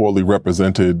so poorly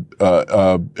represented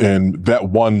in that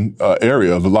one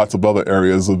area, the lots of other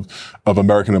areas of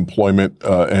American employment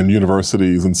and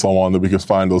universities and so on that we can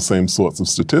find those same sorts of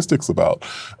statistics about.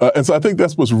 And so I think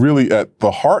that's what's really at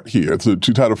the heart here, to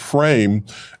try to frame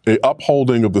a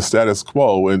upholding of the status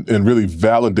quo and really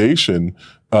validation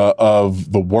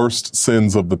of the worst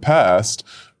sins of the past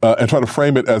and try to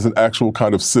frame it as an actual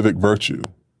kind of civic virtue.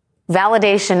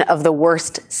 Validation of the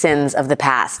worst sins of the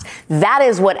past. That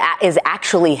is what is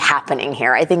actually happening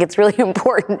here. I think it's really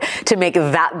important to make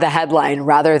that the headline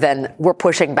rather than we're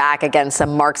pushing back against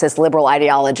some Marxist liberal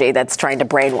ideology that's trying to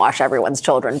brainwash everyone's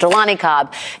children. Jelani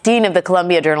Cobb, Dean of the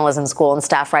Columbia Journalism School and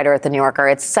staff writer at The New Yorker.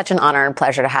 It's such an honor and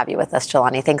pleasure to have you with us,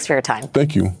 Jelani. Thanks for your time.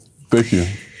 Thank you. Thank you.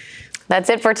 That's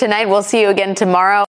it for tonight. We'll see you again tomorrow.